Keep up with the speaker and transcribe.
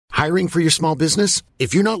Hiring for your small business?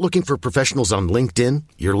 If you're not looking for professionals on LinkedIn,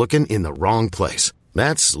 you're looking in the wrong place.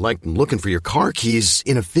 That's like looking for your car keys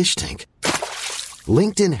in a fish tank.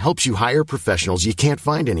 LinkedIn helps you hire professionals you can't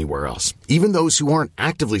find anywhere else, even those who aren't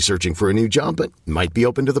actively searching for a new job but might be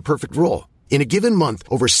open to the perfect role. In a given month,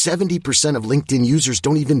 over 70% of LinkedIn users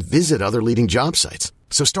don't even visit other leading job sites.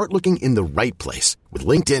 So start looking in the right place. With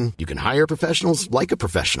LinkedIn, you can hire professionals like a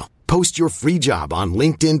professional. Post your free job on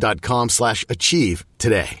linkedin.com/achieve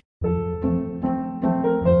today.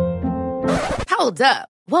 Hold up.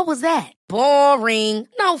 What was that? Boring.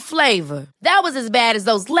 No flavor. That was as bad as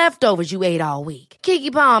those leftovers you ate all week.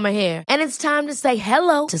 Keke Palmer here. And it's time to say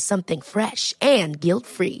hello to something fresh and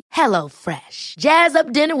guilt-free. Hello Fresh. Jazz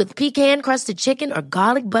up dinner with pecan-crusted chicken or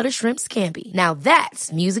garlic butter shrimp scampi. Now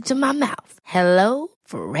that's music to my mouth. Hello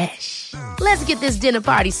Fresh. Let's get this dinner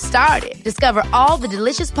party started. Discover all the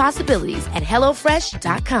delicious possibilities at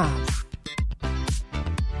hellofresh.com.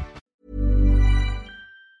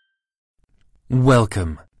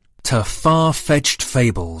 Welcome to Far-Fetched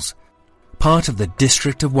Fables, part of the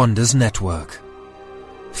District of Wonders network.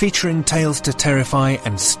 Featuring Tales to Terrify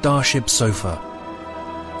and Starship Sofa.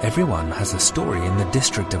 Everyone has a story in the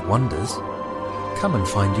District of Wonders. Come and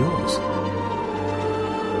find yours.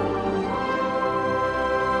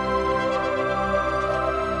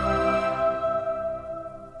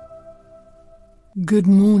 Good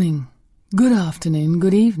morning, good afternoon,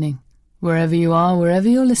 good evening. Wherever you are, wherever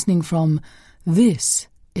you're listening from, this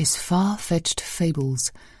is Far-Fetched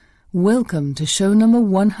Fables. Welcome to show number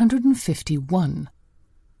 151.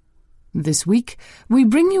 This week, we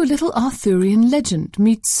bring you a little Arthurian legend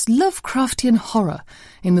meets Lovecraftian horror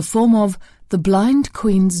in the form of The Blind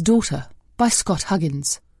Queen's Daughter by Scott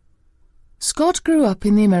Huggins. Scott grew up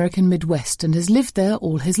in the American Midwest and has lived there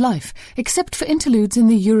all his life, except for interludes in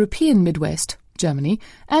the European Midwest, Germany,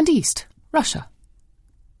 and East, Russia.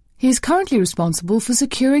 He is currently responsible for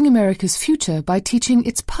securing America's future by teaching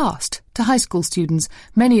its past to high school students,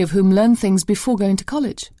 many of whom learn things before going to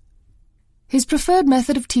college. His preferred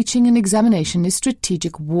method of teaching and examination is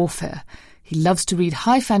strategic warfare. He loves to read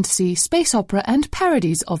high fantasy, space opera, and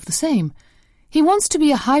parodies of the same. He wants to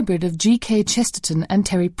be a hybrid of G.K. Chesterton and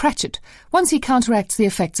Terry Pratchett once he counteracts the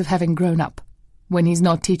effects of having grown up. When he's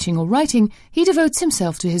not teaching or writing, he devotes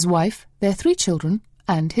himself to his wife, their 3 children,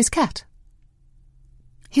 and his cat.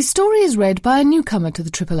 His story is read by a newcomer to the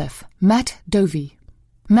Triple F, Matt Dovey.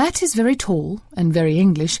 Matt is very tall and very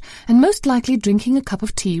English, and most likely drinking a cup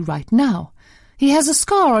of tea right now. He has a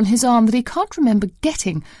scar on his arm that he can't remember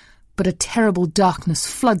getting, but a terrible darkness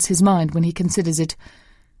floods his mind when he considers it.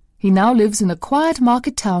 He now lives in a quiet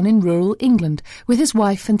market town in rural England with his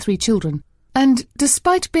wife and 3 children, and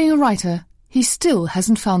despite being a writer, he still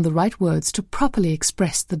hasn't found the right words to properly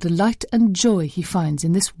express the delight and joy he finds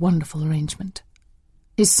in this wonderful arrangement.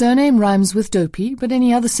 His surname rhymes with Dopey, but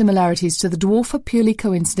any other similarities to the dwarf are purely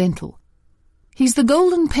coincidental. He's the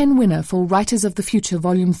Golden Pen winner for Writers of the Future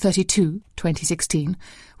Volume 32, 2016,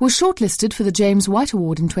 was shortlisted for the James White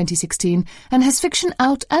Award in 2016, and has fiction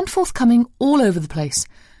out and forthcoming all over the place.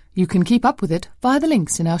 You can keep up with it via the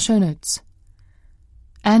links in our show notes.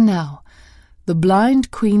 And now, The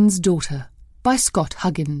Blind Queen's Daughter by Scott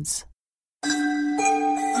Huggins.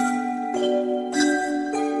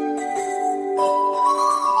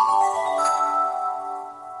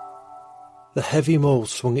 The heavy maul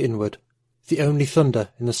swung inward, the only thunder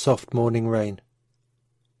in the soft morning rain.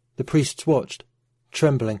 The priests watched,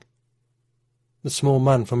 trembling. The small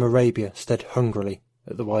man from Arabia stared hungrily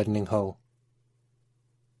at the widening hole.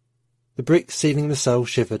 The brick sealing the cell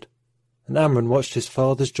shivered, and Amron watched his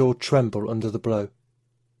father's jaw tremble under the blow.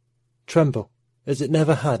 Tremble, as it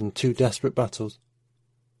never had in 2 desperate battles.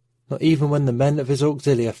 Not even when the men of his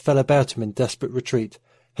auxilia fell about him in desperate retreat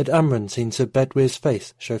had Amron seen Sir Bedwyre's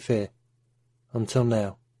face show fear. Until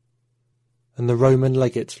now. And the Roman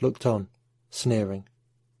legate looked on, sneering.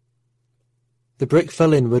 The brick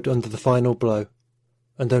fell inward under the final blow,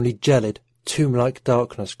 and only gelid, tomb-like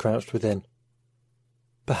darkness crouched within.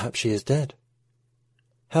 Perhaps she is dead.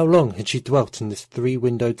 How long had she dwelt in this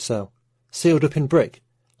 3-windowed cell, sealed up in brick,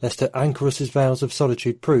 lest her anchoress's vows of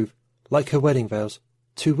solitude prove, like her wedding vows,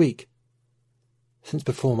 too weak? Since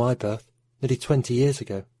before my birth, nearly 20 years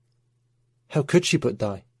ago. How could she but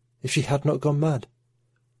die, if she had not gone mad?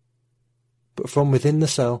 But from within the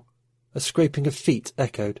cell, a scraping of feet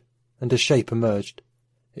echoed, and a shape emerged,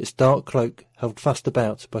 its dark cloak held fast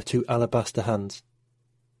about by 2 alabaster hands.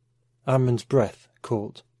 Amron's breath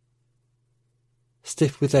caught.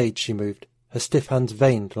 Stiff with age she moved, her stiff hands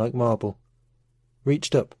veined like marble,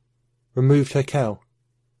 reached up, removed her cowl.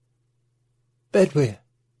 "Bedwyre,"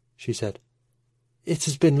 she said, "it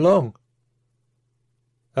has been long."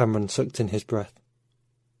 Amron sucked in his breath.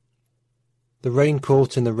 The rain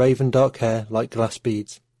caught in the raven-dark hair like glass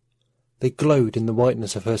beads. They glowed in the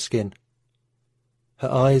whiteness of her skin.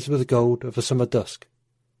 Her eyes were the gold of a summer dusk.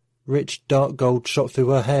 Rich dark gold shot through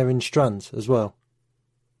her hair in strands as well.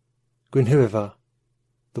 Gwenhwyvar,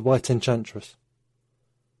 the White Enchantress.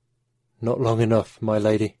 "Not long enough, my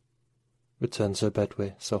lady," returned Sir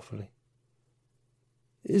Bedwyr softly.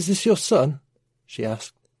 "Is this your son?" she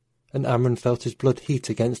asked, and Amron felt his blood heat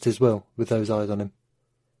against his will with those eyes on him.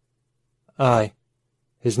 "Aye,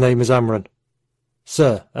 his name is Amron.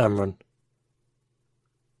 Sir Amron."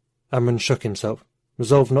 Amron shook himself,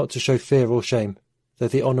 resolved not to show fear or shame, though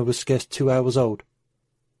the honour was scarce 2 hours old.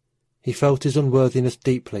 He felt his unworthiness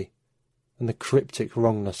deeply, and the cryptic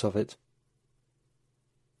wrongness of it.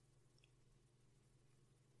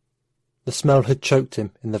 The smell had choked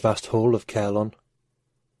him in the vast hall of Caerleon.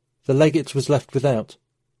 The legate was left without,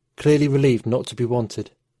 clearly relieved not to be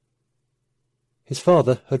wanted. His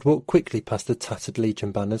father had walked quickly past the tattered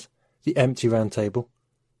legion banners, the empty round table,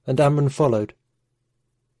 and Amron followed.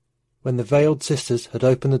 When the veiled sisters had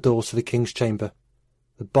opened the doors to the king's chamber,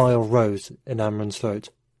 the bile rose in Amron's throat.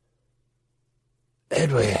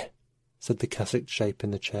 "Edwyr," said the cassocked shape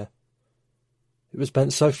in the chair. It was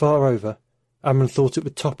bent so far over, Amron thought it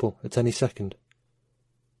would topple at any second.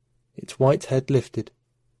 Its white head lifted,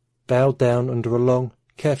 bowed down under a long,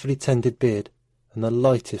 carefully tended beard and the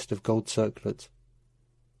lightest of gold circlets.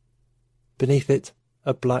 Beneath it,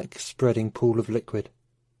 a black, spreading pool of liquid.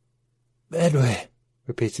 "Edwyr,"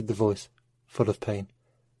 repeated the voice, full of pain.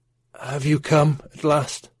 "Have you come, at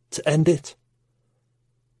last, to end it?"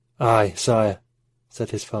 "Aye, sire,"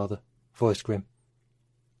 said his father, voice grim.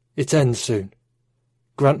 "It ends soon.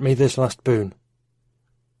 Grant me this last boon."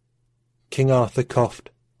 King Arthur coughed,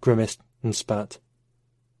 grimaced, and spat.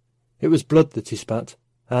 It was blood that he spat,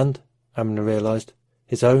 and, Amnon realised,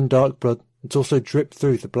 his own dark blood that also dripped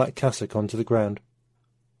through the black cassock onto the ground.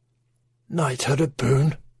 "Knighthood a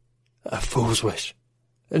boon? A fool's wish,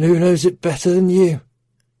 and who knows it better than you?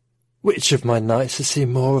 Which of my knights has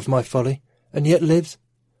seen more of my folly, and yet lives?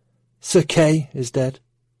 Sir Kay is dead.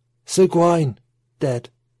 Sir Gawain, dead.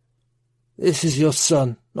 This is your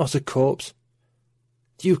son, not a corpse.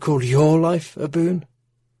 Do you call your life a boon?"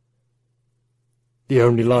 "The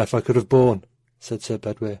only life I could have borne," said Sir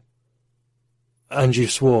Bedwyr. "And you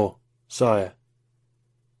swore, sire."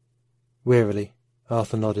 Wearily,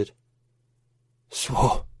 Arthur nodded.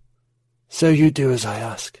 "Swore. So you do as I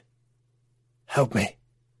ask. Help me."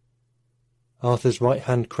 Arthur's right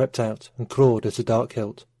hand crept out and clawed at a dark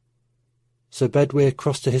hilt. Sir Bedwyr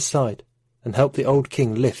crossed to his side and helped the old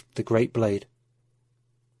king lift the great blade.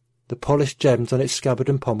 The polished gems on its scabbard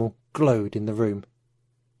and pommel glowed in the room.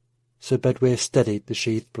 Sir Bedwyr steadied the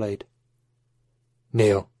sheathed blade.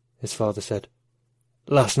 "Kneel," his father said.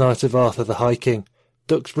 "Last night of Arthur the High King,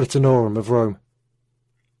 Dux Britannorum of Rome."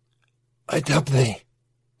 "I dub thee,"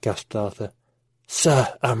 gasped Arthur,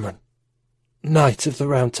 "Sir Amron, Knight of the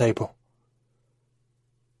Round Table."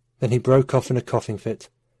 Then he broke off in a coughing fit,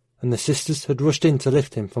 and the sisters had rushed in to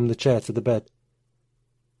lift him from the chair to the bed.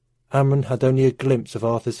 Amron had only a glimpse of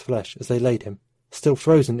Arthur's flesh as they laid him, still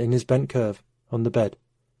frozen in his bent curve, on the bed,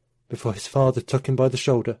 before his father took him by the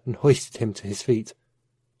shoulder and hoisted him to his feet.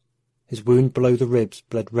 His wound below the ribs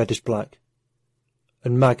bled reddish-black,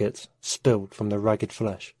 and maggots spilled from the ragged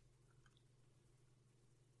flesh.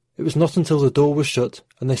 It was not until the door was shut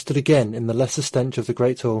and they stood again in the lesser stench of the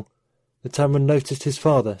great hall that Amron noticed his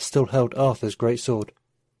father still held Arthur's great sword.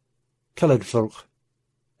 Caledfwlch,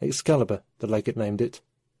 Excalibur, the legate named it.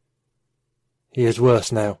 "He is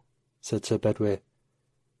worse now," said Sir Bedwyr.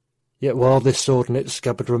 "Yet while this sword and its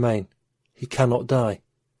scabbard remain, he cannot die.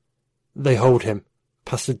 They hold him,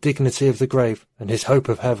 past the dignity of the grave and his hope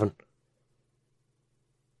of heaven."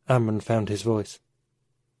 Amron found his voice.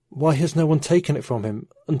 "Why has no one taken it from him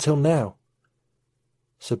until now?"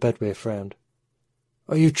 Sir Bedwyr frowned.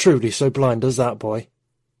 "Are you truly so blind as that, boy?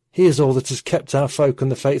 He is all that has kept our folk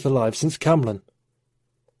and the faith alive since Camlan."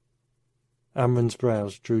 Amron's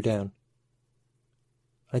brows drew down.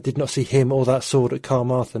 "I did not see him or that sword at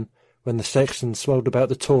Carmarthen when the Saxons swelled about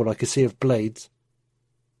the tor like a sea of blades."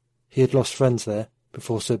 He had lost friends there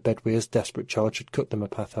before Sir Bedwyr's desperate charge had cut them a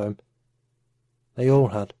path home. They all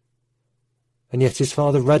had. And yet his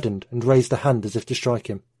father reddened and raised a hand as if to strike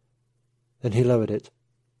him. Then he lowered it.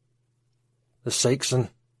 "The Saxon,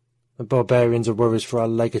 the barbarians are worries for our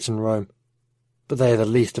legate in Rome, but they are the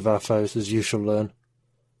least of our foes, as you shall learn.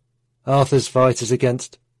 Arthur's fight is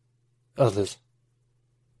against others.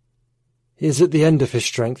 He is at the end of his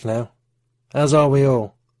strength now, as are we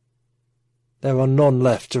all. There are none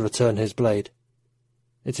left to return his blade.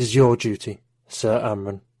 It is your duty, Sir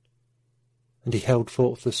Amron. And he held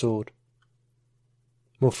forth the sword.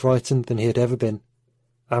 More frightened than he had ever been,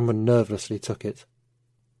 Amron nervously took it.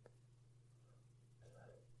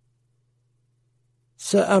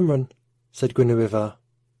 Sir Amron, said Gwynnwyvar,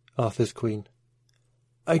 Arthur's queen,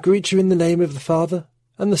 I greet you in the name of the Father,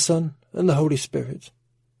 and the Son, and the Holy Spirit.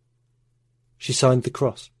 She signed the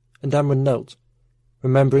cross, and Amron knelt,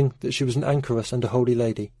 remembering that she was an anchoress and a holy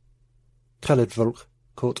lady. Khaled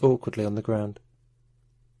caught awkwardly on the ground.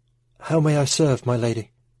 How may I serve, my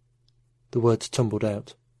lady? The words tumbled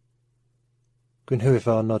out.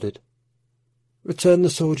 Gwynnwyvar nodded. Return the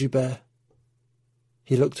sword you bear.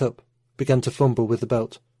 He looked up, began to fumble with the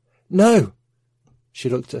belt. No! She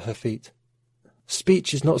looked at her feet.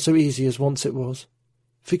 Speech is not so easy as once it was.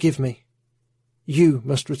 Forgive me. You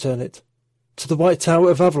must return it, to the White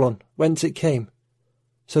Tower of Avalon, whence it came,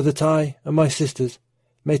 so that I and my sisters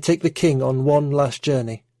may take the king on one last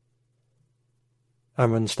journey.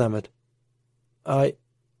 Amron stammered.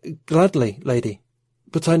 Gladly, lady,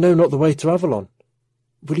 but I know not the way to Avalon.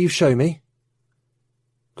 Will you show me?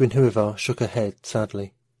 Gwynnwyvar shook her head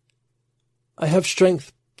sadly. I have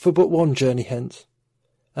strength for but one journey hence,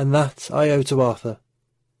 and that I owe to Arthur.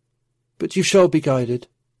 But you shall be guided.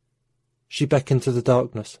 She beckoned to the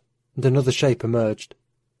darkness, and another shape emerged.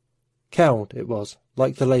 Cowled it was,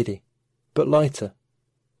 like the lady, but lighter.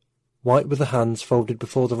 White were the hands folded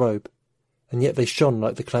before the robe, and yet they shone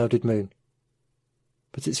like the clouded moon.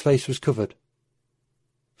 But its face was covered.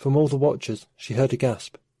 From all the watchers she heard a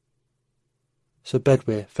gasp. Sir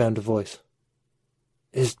Bedwyr found a voice.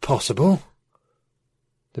 Is it possible?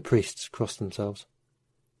 The priests crossed themselves.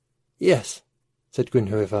 Yes, said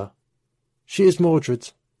Gwynnwyvar. She is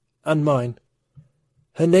Mordred's, and mine.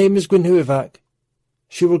 Her name is Gwynnwyvar.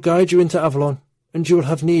 She will guide you into Avalon, and you will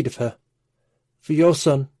have need of her. For your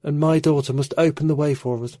son and my daughter must open the way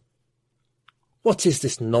for us. What is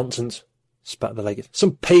this nonsense? Spat the legate.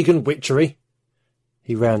 Some pagan witchery?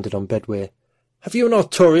 He rounded on Bedwyr. Have you and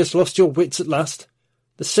Artorius lost your wits at last?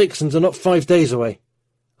 The Saxons are not 5 days away.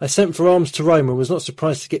 I sent for arms to Rome and was not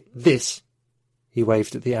surprised to get this. He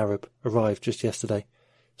waved at the Arab, arrived just yesterday.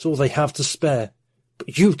 It's all they have to spare.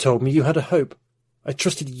 But you told me you had a hope. I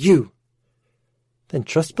trusted you. Then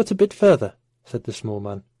trust but a bit further, said the small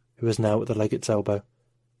man, who was now at the legate's elbow.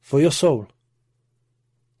 For your soul.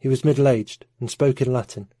 He was middle-aged and spoke in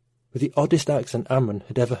Latin, with the oddest accent Amron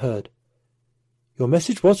had ever heard. Your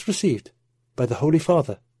message was received by the Holy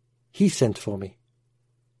Father. He sent for me.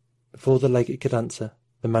 Before the legate could answer,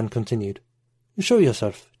 the man continued. Show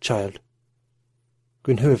yourself, child.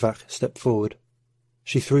 Gwynnwyvar stepped forward.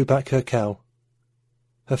 She threw back her cowl.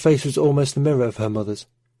 Her face was almost the mirror of her mother's.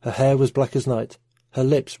 Her hair was black as night, her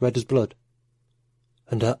lips red as blood,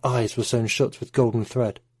 and her eyes were sewn shut with golden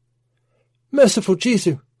thread. Merciful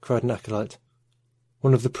Jesu! Cried an acolyte.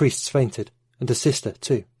 One of the priests fainted, and a sister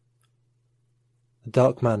too. The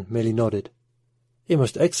dark man merely nodded. A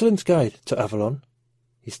most excellent guide to Avalon.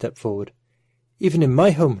 He stepped forward. Even in my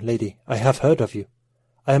home, lady, I have heard of you.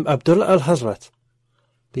 I am Abdullah al-Hazrat.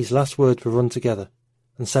 These last words were run together,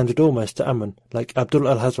 and sounded almost to Amron like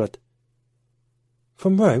Abdullah al-Hazrat.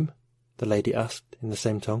 From Rome? The lady asked in the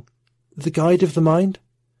same tongue. The guide of the mind?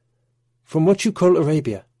 From what you call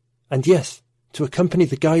Arabia, and yes, to accompany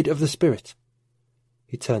the guide of the spirit.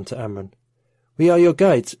 He turned to Amron. We are your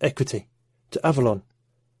guides, Equity, to Avalon,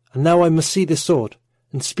 and now I must see this sword,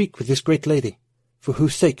 and speak with this great lady, for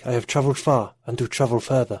whose sake I have travelled far, and do travel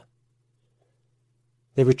further.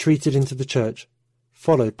 They retreated into the church,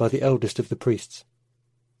 followed by the eldest of the priests.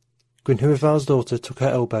 Gwynnwyvar's daughter took her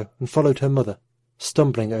elbow and followed her mother,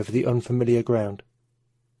 stumbling over the unfamiliar ground.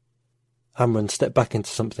 Amron stepped back into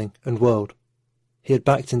something and whirled. He had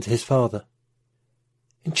backed into his father.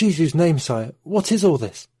 In Jesus' name, sire, what is all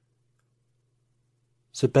this?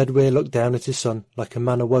 Sir Bedwyr looked down at his son like a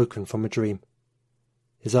man awoken from a dream.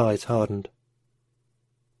 His eyes hardened.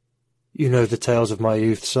 You know the tales of my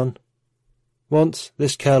youth, son. Once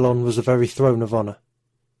this Caerleon was the very throne of honour,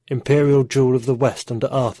 imperial jewel of the West under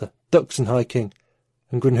Arthur, Duxan High King,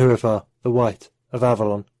 and Gwynnwyvar, the White, of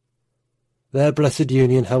Avalon. Their blessed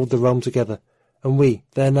union held the realm together, and we,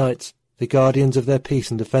 their knights, the guardians of their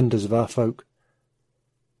peace and defenders of our folk.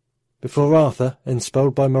 Before Arthur,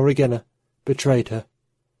 enspelled by Morrigenna, betrayed her,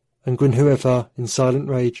 and Gwynnwyvar, in silent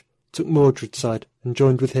rage, took Mordred's side and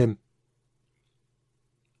joined with him.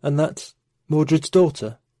 And that's Mordred's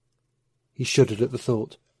daughter? He shuddered at the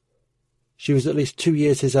thought. She was at least 2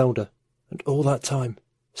 years his elder, and all that time,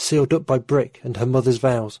 sealed up by brick and her mother's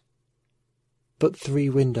vows. But 3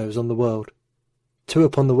 windows on the world, 2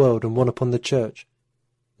 upon the world and 1 upon the church,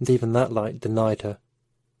 and even that light denied her.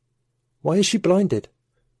 Why is she blinded?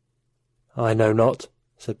 I know not,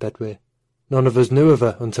 said Bedwyr. None of us knew of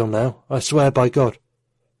her until now, I swear by God.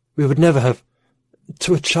 We would never have...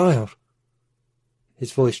 to a child.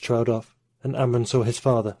 His voice trailed off, and Amron saw his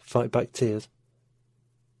father fight back tears.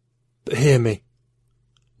 But hear me.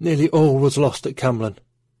 Nearly all was lost at Camlann.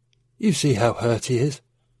 You see how hurt he is.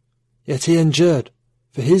 Yet he endured,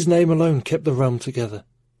 for his name alone kept the realm together.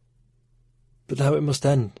 But now it must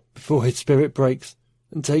end, before his spirit breaks,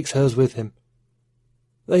 and takes hers with him.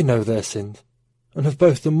 They know their sins, and have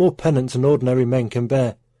both done more penance than ordinary men can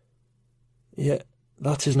bear. Yet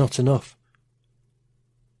that is not enough.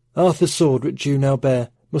 Arthur's sword, which you now bear,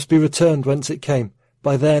 must be returned whence it came,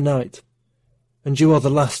 by their knight, and you are the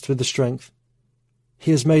last with the strength.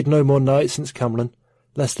 He has made no more knights since Camlann,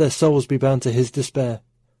 lest their souls be bound to his despair.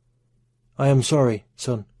 I am sorry,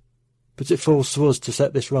 son, but it falls to us to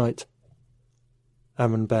set this right.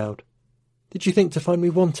 Amron bowed. Did you think to find me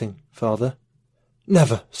wanting, father?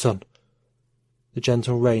 Never, son. The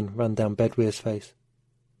gentle rain ran down Bedwyr's face.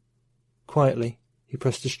 Quietly, he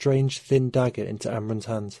pressed a strange, thin dagger into Amron's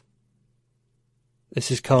hands. This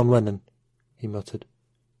is Carnwennan, he muttered,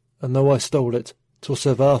 and though I stole it, 'twill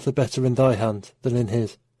serve Arthur better in thy hand than in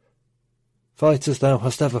his. Fight as thou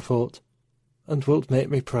hast ever fought, and wilt make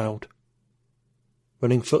me proud.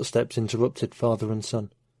 Running footsteps interrupted father and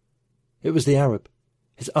son. It was the Arab.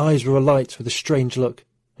 His eyes were alight with a strange look,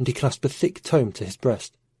 and he clasped a thick tome to his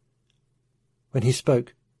breast. When he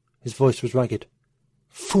spoke, his voice was ragged.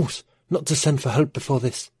 Fools, not to send for help before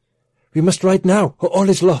this. We must ride now, or all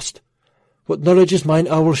is lost. What knowledge is mine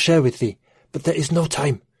I will share with thee, but there is no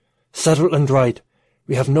time. Saddle and ride.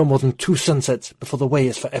 We have no more than 2 sunsets before the way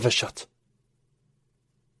is for ever shut.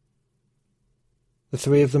 The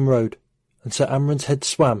 3 of them rode, and Sir Amron's head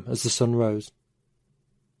swam as the sun rose.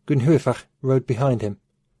 Gwenhwyfach rode behind him,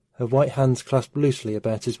 her white hands clasped loosely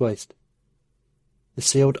about his waist. The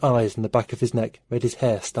sealed eyes in the back of his neck made his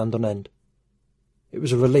hair stand on end. It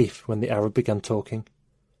was a relief when the Arab began talking.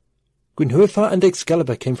 Gwenhwyfach and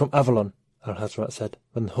Excalibur came from Avalon, Alhazrat said,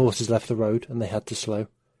 when the horses left the road and they had to slow,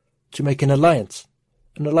 to make an alliance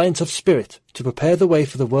of spirit, to prepare the way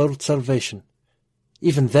for the world's salvation.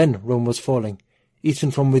 Even then Rome was falling, eaten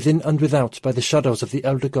from within and without by the shadows of the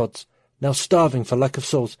elder gods, now starving for lack of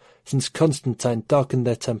souls since Constantine darkened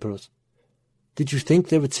their temples. Did you think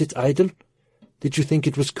they would sit idle? Did you think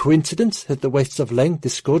it was coincidence that the wastes of Leng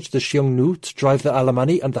disgorged the Xiongnu to drive the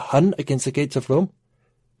Alemanni and the Hun against the gates of Rome?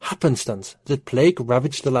 Happenstance that plague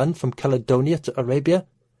ravaged the land from Caledonia to Arabia?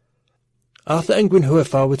 Arthur and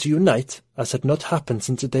Gwenhwyfach were to unite, as had not happened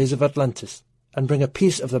since the days of Atlantis, and bring a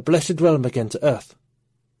piece of the blessed realm again to earth,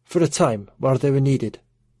 for a time while they were needed.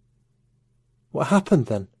 What happened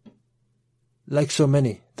then? Like so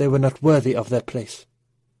many, they were not worthy of their place.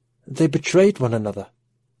 They betrayed one another,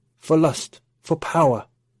 for lust, for power.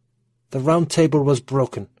 The Round Table was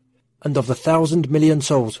broken, and of the 1,000 million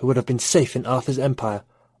souls who would have been safe in Arthur's empire,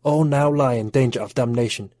 all now lie in danger of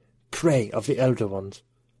damnation, prey of the Elder Ones.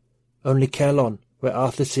 Only Caerleon, where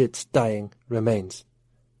Arthur sits dying, remains.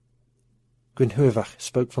 Gwenhwyfach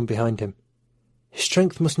spoke from behind him. His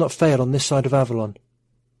strength must not fail on this side of Avalon.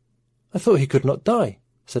 I thought he could not die,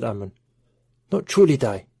 said Amron. Not truly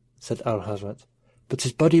die, said Alhazrat, but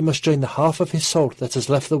his body must join the half of his soul that has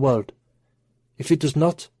left the world. If it does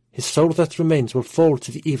not, his soul that remains will fall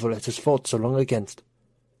to the evil it has fought so long against,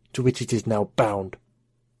 to which it is now bound.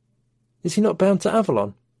 Is he not bound to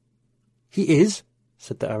Avalon? He is,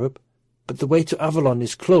 said the Arab, but the way to Avalon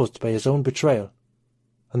is closed by his own betrayal,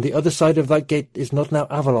 and the other side of that gate is not now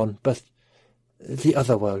Avalon, but the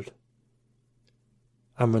other world.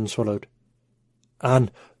 Amron swallowed.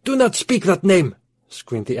 Anne, do not speak that name,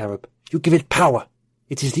 screamed the Arab. You give it power.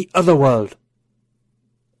 It is the other world.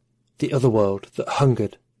 The other world that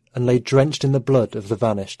hungered and lay drenched in the blood of the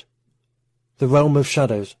vanished. The realm of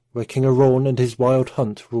shadows where King Arawn and his wild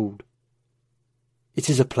hunt ruled. It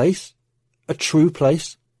is a place? A true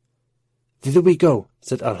place? Thither we go,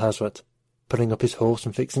 said Alhazrat, pulling up his horse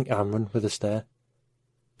and fixing Amron with a stare.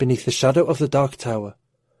 Beneath the shadow of the Dark Tower.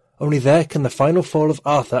 Only there can the final fall of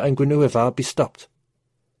Arthur and Gwenhwyfach be stopped.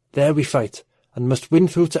 There we fight, and must win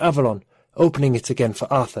through to Avalon, opening it again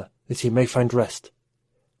for Arthur, that he may find rest.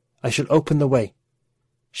 I shall open the way.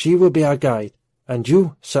 She will be our guide, and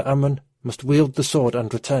you, Sir Amron, must wield the sword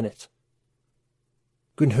and return it.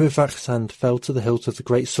 Gwenhwyfach's hand fell to the hilt of the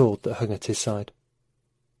great sword that hung at his side.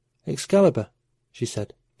 Excalibur, she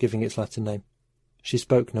said, giving its Latin name. She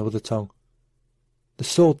spoke no other tongue. The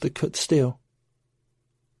sword that cut steel.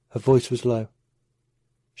 Her voice was low.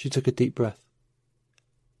 She took a deep breath.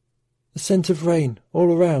 The scent of rain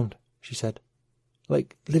all around, she said,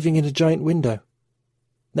 like living in a giant window.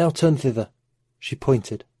 Now turn thither. She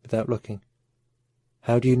pointed, without looking.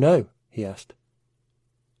 "How do you know?" he asked.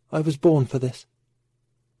 "I was born for this."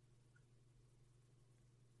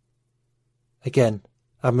 Again,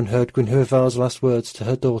 Amryn heard Gwenhwyvar's last words to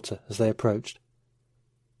her daughter as they approached.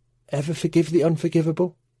 "Ever forgive the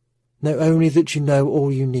unforgivable? Know only that you know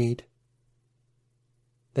all you need."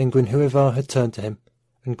 Then Gwenhwyvar had turned to him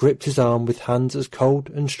and gripped his arm with hands as cold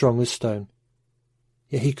and strong as stone.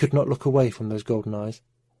 Yet he could not look away from those golden eyes.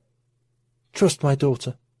 "Trust my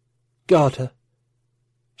daughter. Guard her.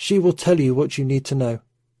 She will tell you what you need to know.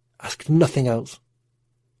 Ask nothing else."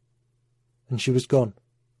 And she was gone,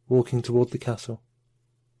 walking toward the castle.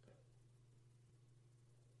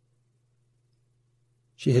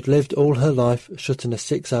 She had lived all her life shut in a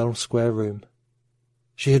 6-elm square room.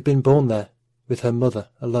 She had been born there, with her mother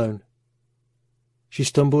alone. She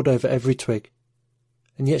stumbled over every twig,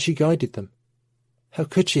 and yet she guided them. How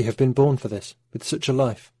could she have been born for this, with such a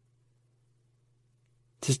life?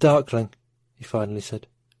 "'Tis darkling," he finally said.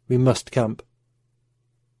 "We must camp."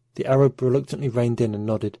 The Arab reluctantly reined in and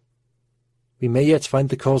nodded. "We may yet find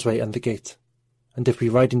the causeway and the gate, and if we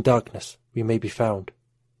ride in darkness, we may be found."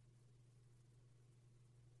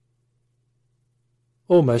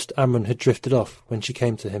 Almost Amryn had drifted off when she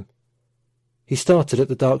came to him. He started at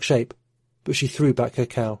the dark shape, but she threw back her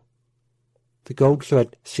cowl. The gold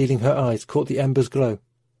thread sealing her eyes caught the ember's glow,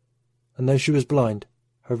 and though she was blind,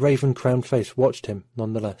 her raven-crowned face watched him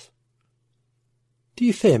none the less. "Do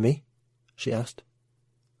you fear me?" she asked.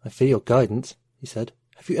 "I fear your guidance," he said.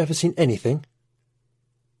 "Have you ever seen anything?"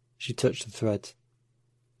 She touched the threads.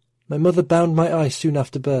 "My mother bound my eyes soon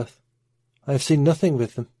after birth. I have seen nothing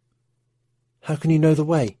with them. How can you know the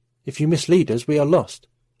way? If you mislead us, we are lost,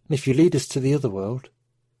 and if you lead us to the other world—"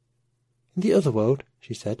 "In the other world,"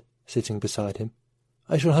 she said, sitting beside him,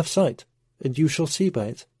 "I shall have sight, and you shall see by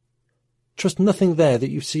it. Trust nothing there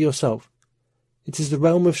that you see yourself. It is the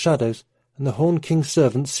realm of shadows, and the Horn King's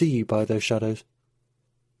servants see you by those shadows."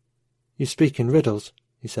 "You speak in riddles,"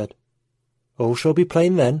 he said. "All shall be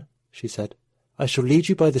plain then," she said. "I shall lead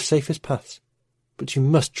you by the safest paths, but you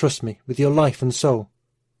must trust me with your life and soul."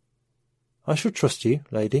 "I shall trust you,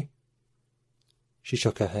 lady." She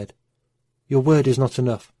shook her head. "Your word is not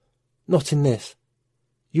enough. Not in this.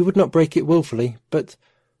 You would not break it wilfully, but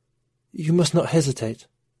you must not hesitate,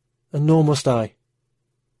 and nor must I.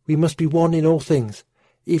 We must be one in all things,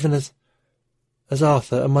 even as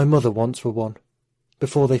Arthur and my mother once were one,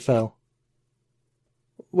 before they fell."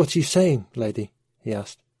 "What are you saying, lady?" he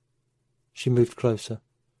asked. She moved closer.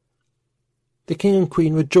 "The king and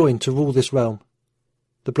queen were joined to rule this realm,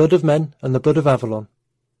 the blood of men and the blood of Avalon.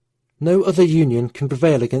 No other union can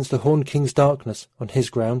prevail against the Horn King's darkness on his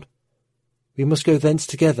ground. We must go thence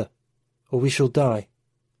together, or we shall die."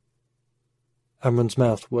 Amryn's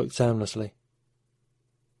mouth worked soundlessly.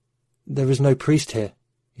 "There is no priest here,"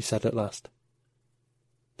 he said at last.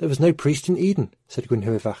 "There was no priest in Eden," said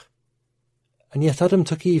Gwenhwyvar. "And yet Adam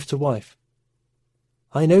took Eve to wife."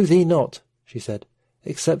 "I know thee not," she said,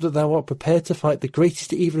 "except that thou art prepared to fight the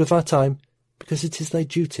greatest evil of our time, because it is thy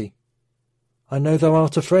duty. I know thou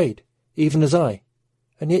art afraid, even as I,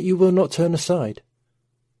 and yet you will not turn aside.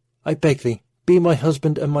 I beg thee, be my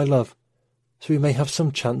husband and my love, so we may have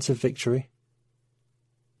some chance of victory."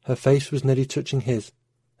 Her face was nearly touching his,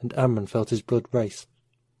 and Amryn felt his blood race.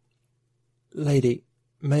 "Lady,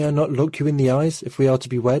 may I not look you in the eyes if we are to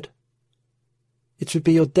be wed? It would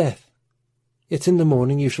be your death, yet in the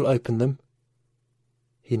morning you shall open them."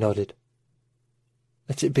 He nodded.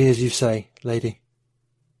 "Let it be as you say, lady."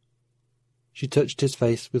 She touched his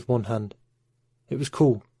face with one hand. It was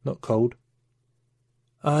cool, not cold.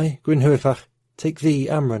 "I, Gwenhwyvar, take thee,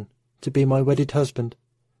 Amryn, to be my wedded husband,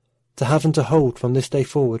 to have and to hold from this day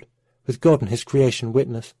forward, with God and his creation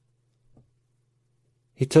witness."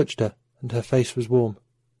 He touched her, and her face was warm.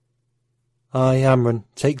 "I, Amryn,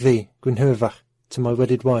 take thee, Gwenhwyvar, to my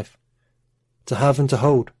wedded wife, to have and to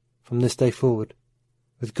hold, from this day forward,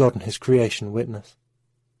 with God and his creation witness."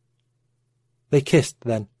 They kissed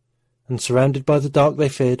then, and surrounded by the dark they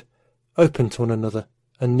feared, opened to one another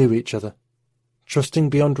and knew each other, trusting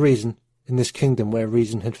beyond reason in this kingdom where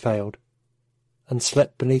reason had failed, and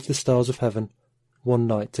slept beneath the stars of heaven one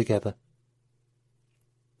night together.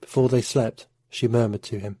 Before they slept, she murmured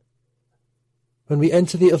to him, "When we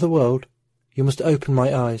enter the other world, you must open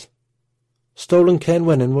my eyes. Stolen Caern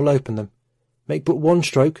Wennan will open them. Make but one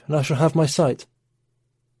stroke, and I shall have my sight."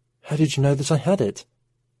 "How did you know that I had it?"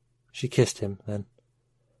 She kissed him then.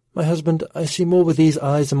 "My husband, I see more with these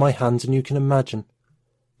eyes and my hands than you can imagine.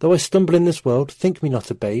 Though I stumble in this world, think me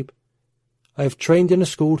not a babe. I have trained in a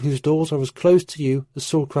school whose doors are as closed to you as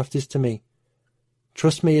swordcraft is to me.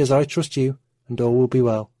 Trust me as I trust you, and all will be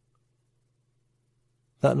well."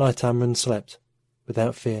 That night Amron slept,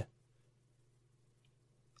 without fear.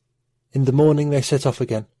 In the morning they set off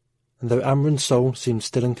again, and though Amron's soul seemed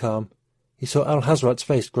still and calm, he saw Alhazrat's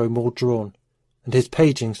face grow more drawn, and his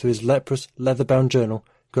pagings through his leprous, leather-bound journal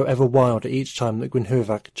grow ever wilder each time that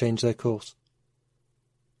Gwenhwyvar changed their course.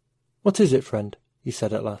 "What is it, friend?" he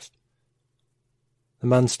said at last. The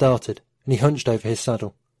man started, and he hunched over his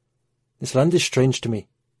saddle. "This land is strange to me,"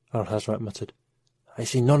 Alhazrat muttered. "I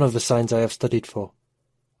see none of the signs I have studied for.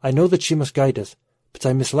 I know that she must guide us, but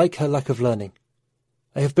I mislike her lack of learning.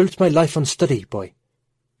 I have built my life on study, boy.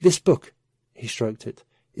 This book," he stroked it,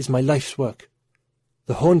 "is my life's work.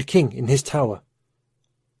 The Horned King in his tower.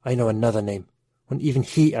 I know another name, one even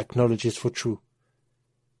he acknowledges for true.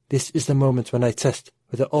 This is the moment when I test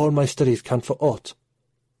whether all my studies count for aught.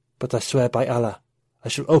 But I swear by Allah, I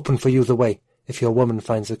shall open for you the way if your woman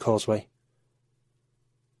finds the causeway."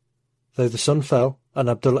 Though the sun fell, and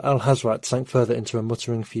Abdullah al-Hazrat sank further into a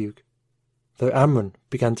muttering fugue, though Amron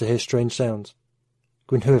began to hear strange sounds,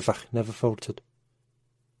 Gwenhwyvar never faltered.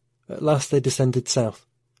 At last they descended south,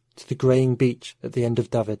 to the greying beach at the end of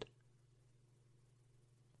David.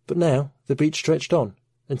 But now the beach stretched on,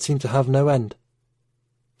 and seemed to have no end.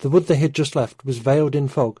 The wood they had just left was veiled in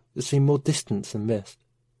fog that seemed more distant than mist.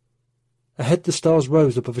 Ahead the stars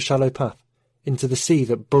rose above a shallow path, into the sea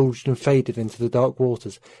that bulged and faded into the dark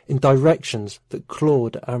waters, in directions that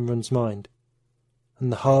clawed at Amron's mind.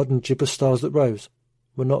 And the hard and gibbous stars that rose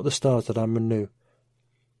were not the stars that Amron knew.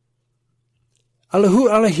 "Allahu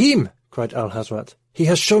Alahim!" cried Alhazrat. "He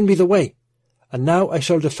has shown me the way, and now I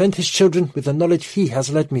shall defend his children with the knowledge he has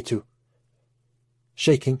led me to."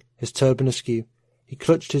 Shaking, his turban askew, he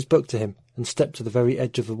clutched his book to him and stepped to the very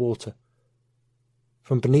edge of the water.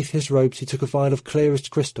 From beneath his robes he took a vial of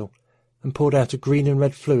clearest crystal and poured out a green and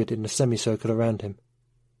red fluid in a semicircle around him.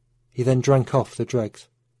 He then drank off the dregs.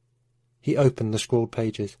 He opened the scrawled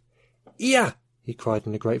pages. "Ya!" he cried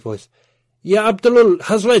in a great voice. "Ya Abdullah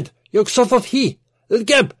has read, Yog Sothoth he,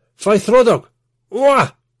 Geb, Faithrodog,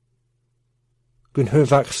 Wah!"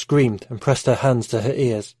 Gwenhwyvar screamed and pressed her hands to her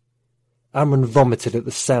ears. Amron vomited at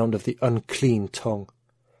the sound of the unclean tongue.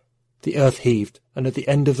 The earth heaved, and at the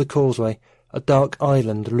end of the causeway a dark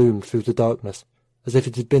island loomed through the darkness, as if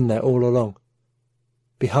it had been there all along.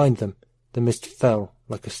 Behind them the mist fell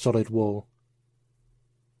like a solid wall.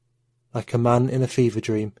 Like a man in a fever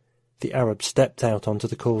dream, the Arab stepped out onto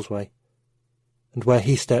the causeway, and where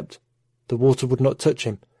he stepped, the water would not touch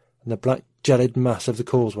him, and the black gelid mass of the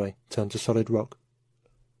causeway turned to solid rock.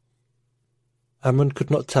 Amron could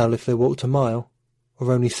not tell if they walked a mile,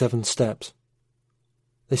 or only 7 steps.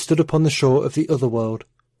 They stood upon the shore of the other world,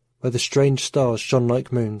 where the strange stars shone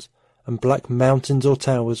like moons, and black mountains or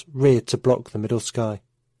towers reared to block the middle sky.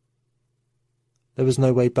 There was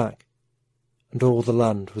no way back, and all the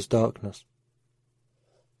land was darkness.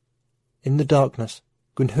 In the darkness,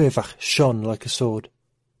 Gwenhwyvar shone like a sword.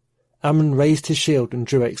 Amron raised his shield and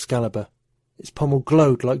drew Excalibur. Its pommel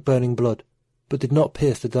glowed like burning blood, but did not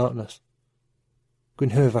pierce the darkness.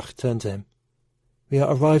 Gwenhwyvar turned to him. "We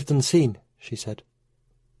are arrived unseen," she said.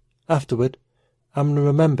 Afterward, Amron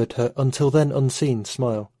remembered her until then unseen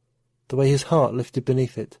smile, the way his heart lifted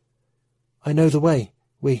beneath it. "I know the way,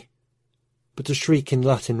 we—" But a shriek in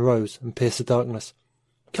Latin rose and pierced the darkness.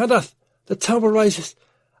 "Kadath, the tower rises!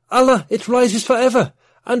 Allah, it rises for ever!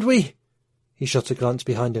 And we—" He shot a glance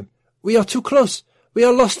behind him. "We are too close! We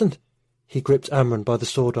are lost and—" He gripped Amron by the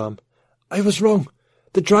sword arm. "I was wrong.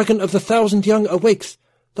 The dragon of the 1,000 young awakes.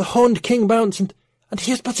 The Horned King mounts, and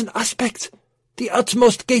he is but an aspect. The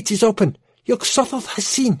utmost gate is open. Yog Sothoth has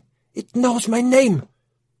seen. It knows my name."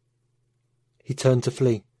 He turned to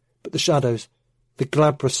flee, but the shadows, the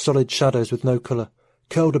glabrous solid shadows with no colour,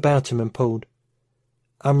 curled about him and pulled.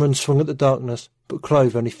 Amron swung at the darkness, but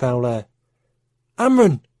clove only foul air.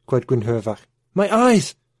 "Amron!" cried Gwenhwyvar. "My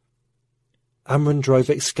eyes!" Amron drove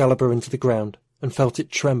Excalibur into the ground, and felt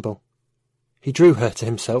it tremble. He drew her to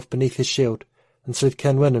himself beneath his shield, and slid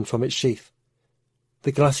Cenwenon from its sheath.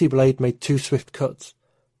 The glassy blade made 2 swift cuts,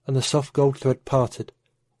 and the soft gold thread parted,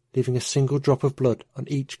 leaving a single drop of blood on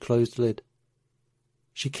each closed lid.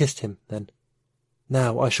 She kissed him, then.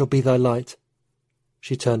 "Now I shall be thy light."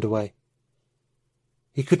 She turned away.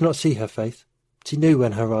 He could not see her face, but he knew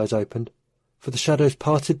when her eyes opened, for the shadows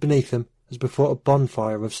parted beneath them as before a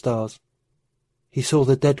bonfire of stars. He saw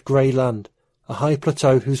the dead grey land, a high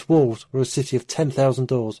plateau whose walls were a city of 10,000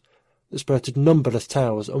 doors, that sprouted numberless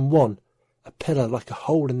towers, and one, a pillar like a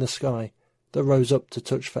hole in the sky, that rose up to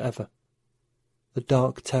touch forever. The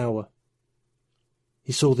Dark Tower.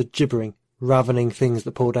 He saw the gibbering, ravening things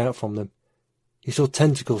that poured out from them. He saw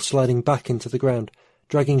tentacles sliding back into the ground,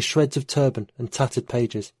 dragging shreds of turban and tattered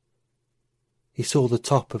pages. He he saw the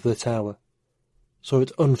top of the tower, saw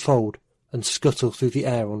it unfold and scuttle through the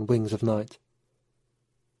air on wings of night.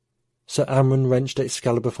 Sir Amron wrenched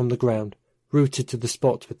Excalibur from the ground, rooted to the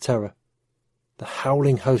spot with terror. The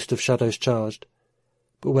howling host of shadows charged,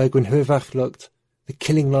 but where Gwenhwyvarch looked, the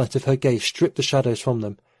killing light of her gaze stripped the shadows from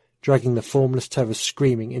them, dragging the formless terrors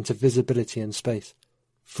screaming into visibility and space,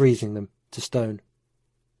 freezing them to stone.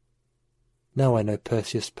 Now I know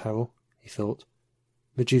Perseus' peril, he thought.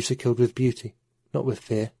 Medusa killed with beauty, not with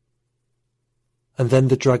fear. And then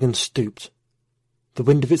the dragon stooped. The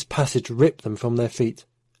wind of its passage ripped them from their feet.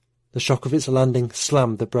 The shock of its landing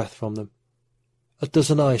slammed the breath from them. A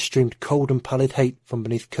dozen eyes streamed cold and pallid hate from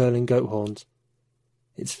beneath curling goat horns.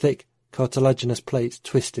 Its thick, cartilaginous plates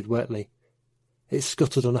twisted wetly. It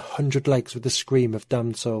scuttled on 100 legs with the scream of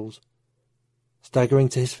damned souls. Staggering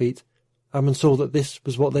to his feet, Amron saw that this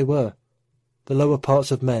was what they were. The lower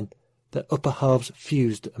parts of men, their upper halves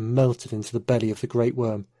fused and melted into the belly of the great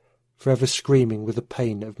worm, forever screaming with the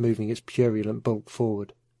pain of moving its purulent bulk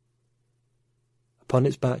forward. Upon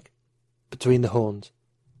its back, between the horns,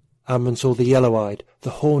 Amron saw the yellow-eyed, the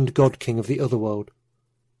horned god-king of the other world.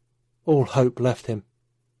 All hope left him.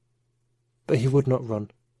 But he would not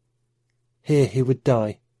run. Here he would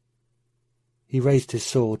die. He raised his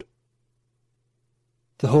sword.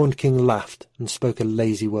 The horned king laughed and spoke a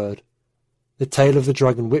lazy word. The tail of the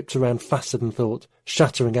dragon whipped around faster than thought,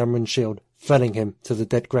 shattering Amron's shield, felling him to the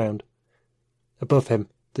dead ground. Above him,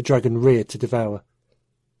 the dragon reared to devour.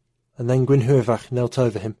 And then Gwenhwyvarch knelt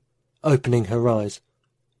over him, opening her eyes.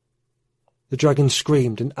 The dragon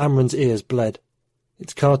screamed, and Amron's ears bled.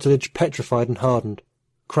 Its cartilage petrified and hardened,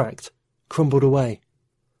 cracked, crumbled away.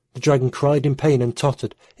 The dragon cried in pain and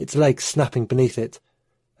tottered, its legs snapping beneath it,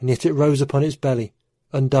 and yet it rose upon its belly,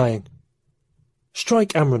 undying.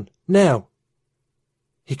 "Strike, Amron, now!"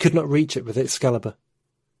 He could not reach it with Excalibur.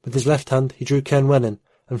 With his left hand he drew Cenwenin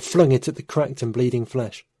and flung it at the cracked and bleeding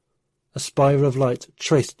flesh. A spiral of light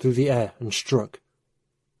traced through the air and struck.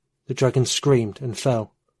 The dragon screamed and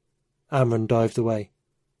fell. Amron dived away,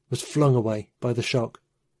 was flung away by the shock.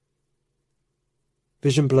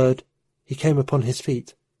 Vision blurred, he came upon his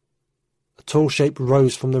feet. A tall shape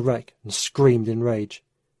rose from the wreck and screamed in rage.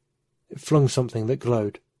 It flung something that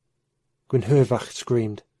glowed. Gwenhwyvarch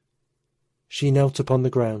screamed. She knelt upon the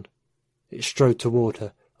ground. It strode toward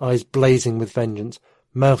her, eyes blazing with vengeance,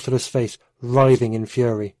 mouthless face writhing in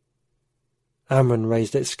fury. Amron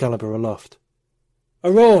raised Excalibur aloft.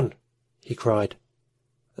 "Arawn!" he cried.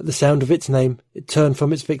 At the sound of its name, it turned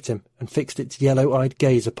from its victim and fixed its yellow-eyed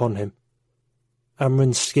gaze upon him.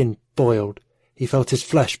 Amron's skin boiled. He felt his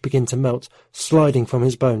flesh begin to melt, sliding from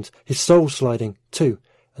his bones, his soul sliding, too,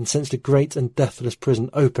 and sensed a great and deathless prison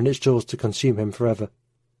open its jaws to consume him forever.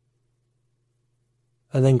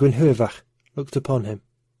 And then Gwenhwyvarch looked upon him.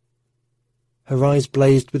 Her eyes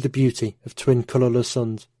blazed with the beauty of twin colourless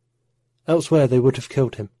suns. Elsewhere they would have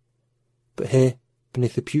killed him, but here,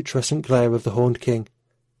 beneath the putrescent glare of the horned king,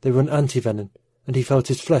 they were an anti-venom, and he felt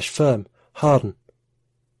his flesh firm, harden.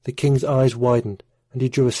 The king's eyes widened, and he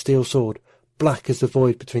drew a steel sword, black as the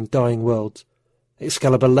void between dying worlds.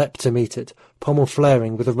 Excalibur leapt to meet it, pommel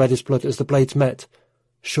flaring with the reddest blood as the blades met.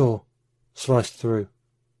 Sure, sliced through.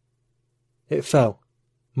 It fell,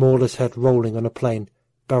 Morla's head rolling on a plain,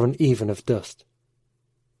 barren even of dust.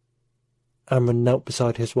 Amron knelt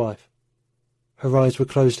beside his wife. Her eyes were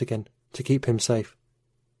closed again, to keep him safe,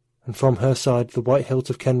 and from her side the white hilt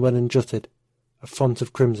of Cenwenin jutted, a font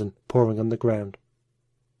of crimson pouring on the ground.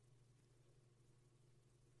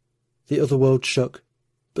 The other world shook,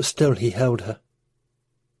 but still he held her.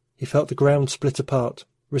 He felt the ground split apart,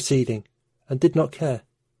 receding, and did not care.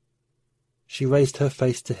 She raised her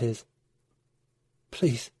face to his.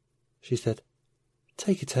 "Please," she said,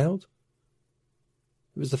 "take it out."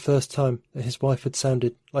 It was the first time that his wife had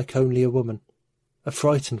sounded like only a woman, a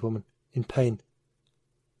frightened woman, in pain.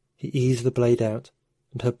 He eased the blade out,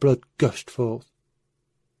 and her blood gushed forth.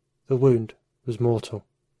 The wound was mortal.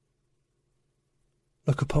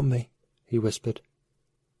 "Look upon me," he whispered.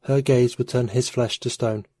 Her gaze would turn his flesh to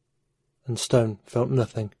stone, and stone felt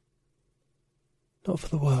nothing. "Not for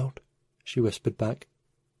the world," she whispered back.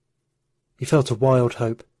 He felt a wild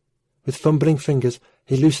hope. With fumbling fingers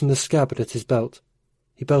he loosened the scabbard at his belt.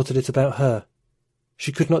 He belted it about her.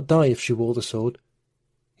 She could not die if she wore the sword.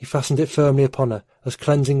 He fastened it firmly upon her as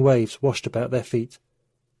cleansing waves washed about their feet.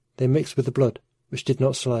 They mixed with the blood, which did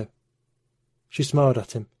not slow. She smiled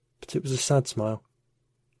at him, but it was a sad smile.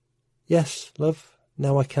 "Yes, love,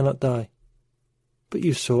 now I cannot die. But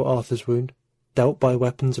you saw Arthur's wound, dealt by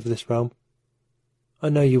weapons of this realm. I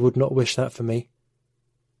know you would not wish that for me.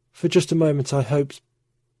 For just a moment I hoped,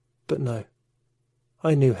 but no.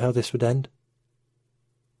 I knew how this would end.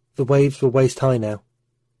 The waves were waist high now.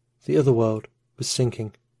 The other world was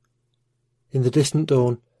sinking. In the distant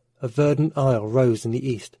dawn, a verdant isle rose in the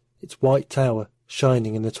east, its white tower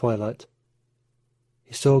shining in the twilight.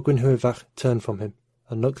 He saw Gwenhwyfach turn from him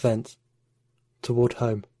and look thence, toward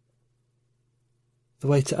home. The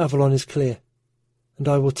way to Avalon is clear, and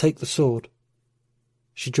I will take the sword.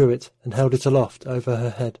 She drew it and held it aloft over her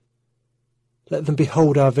head. Let them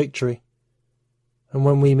behold our victory, and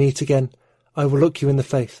when we meet again, I will look you in the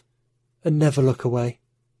face, and never look away.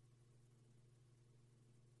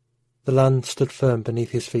 The land stood firm beneath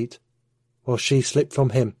his feet, while she slipped from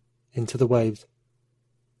him into the waves.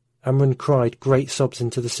 Amren cried great sobs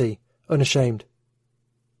into the sea, unashamed.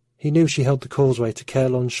 He knew she held the causeway to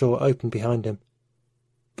Caerleon's shore open behind him,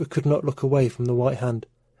 but could not look away from the white hand,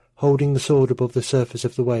 holding the sword above the surface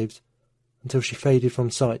of the waves, until she faded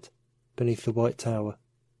from sight beneath the white tower.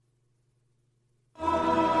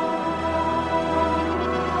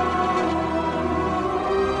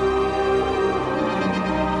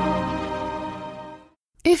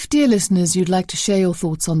 If, dear listeners, you'd like to share your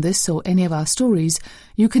thoughts on this or any of our stories,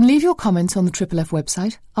 you can leave your comments on the Triple F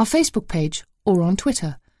website, our Facebook page, or on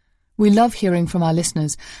Twitter. We love hearing from our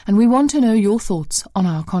listeners, and we want to know your thoughts on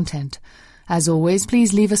our content. As always,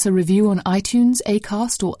 please leave us a review on iTunes,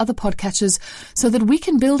 Acast, or other podcatchers so that we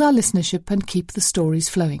can build our listenership and keep the stories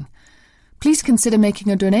flowing. Please consider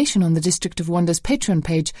making a donation on the District of Wonders Patreon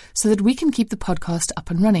page so that we can keep the podcast up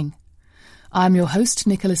and running. I'm your host,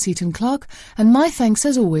 Nicola Seaton-Clark, and my thanks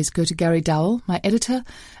as always go to Gary Dowell, my editor,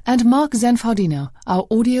 and Mark Zanfardino, our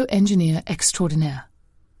audio engineer extraordinaire.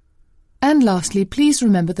 And lastly, please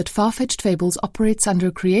remember that Far-Fetched Fables operates under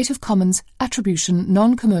a Creative Commons Attribution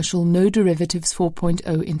Non-Commercial No Derivatives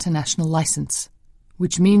 4.0 International License,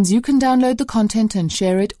 which means you can download the content and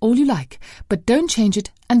share it all you like, but don't change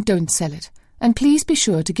it and don't sell it. And please be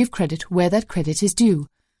sure to give credit where that credit is due.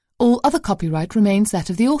 All other copyright remains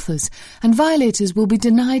that of the authors, and violators will be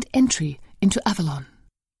denied entry into Avalon.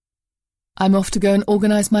 I'm off to go and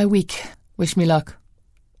organise my week. Wish me luck.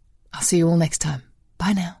 I'll see you all next time.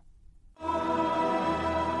 Bye now.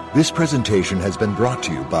 This presentation has been brought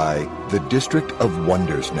to you by the District of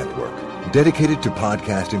Wonders Network, dedicated to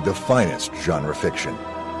podcasting the finest genre fiction.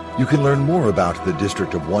 You can learn more about the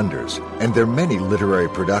District of Wonders and their many literary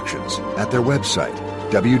productions at their website,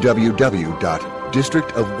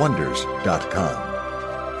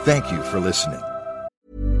 www.districtofwonders.com. Thank you for listening.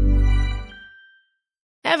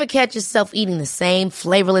 Ever catch yourself eating the same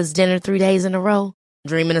flavorless dinner 3 days in a row?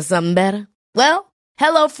 Dreaming of something better? Well,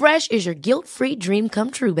 HelloFresh is your guilt-free dream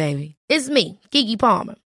come true, baby. It's me, Keke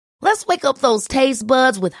Palmer. Let's wake up those taste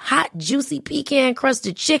buds with hot, juicy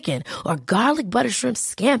pecan-crusted chicken or garlic butter shrimp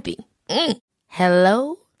scampi.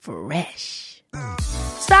 Hello Fresh.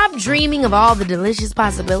 Stop dreaming of all the delicious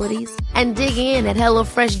possibilities and dig in at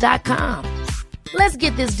HelloFresh.com. Let's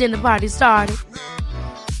get this dinner party started.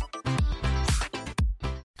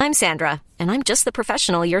 I'm Sandra, and I'm just the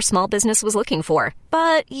professional your small business was looking for.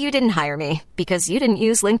 But you didn't hire me because you didn't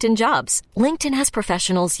use LinkedIn Jobs. LinkedIn has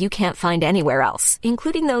professionals you can't find anywhere else,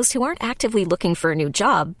 including those who aren't actively looking for a new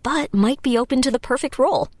job, but might be open to the perfect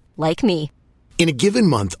role, like me. In a given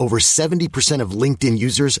month, over 70% of LinkedIn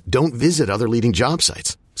users don't visit other leading job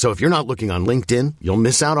sites. So if you're not looking on LinkedIn, you'll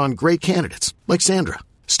miss out on great candidates like Sandra.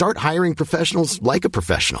 Start hiring professionals like a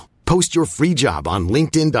professional. Post your free job on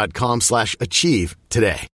linkedin.com/achieve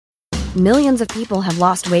today. Millions of people have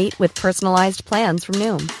lost weight with personalized plans from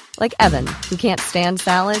Noom. Like Evan, who can't stand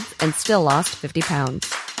salads and still lost 50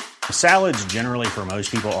 pounds. Salads generally for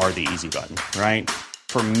most people are the easy button, right?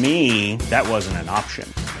 For me, that wasn't an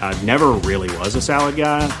option. I never really was a salad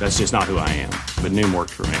guy. That's just not who I am. But Noom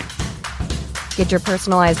worked for me. Get your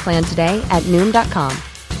personalized plan today at Noom.com.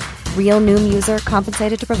 Real Noom user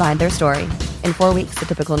compensated to provide their story. In 4 weeks, the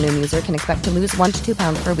typical Noom user can expect to lose 1 to 2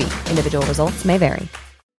 pounds per week. Individual results may vary.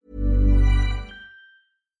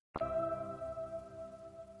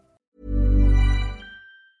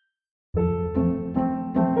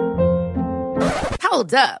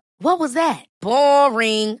 Hold up. What was that?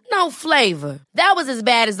 Boring. No flavor. That was as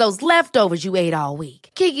bad as those leftovers you ate all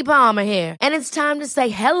week. Keke Palmer here, and it's time to say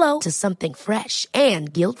hello to something fresh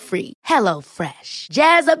and guilt-free. HelloFresh.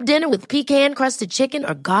 Jazz up dinner with pecan-crusted chicken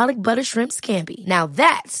or garlic butter shrimp scampi. Now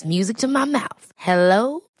that's music to my mouth.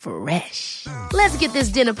 HelloFresh. Let's get this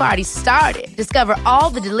dinner party started. Discover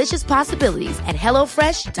all the delicious possibilities at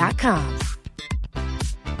HelloFresh.com.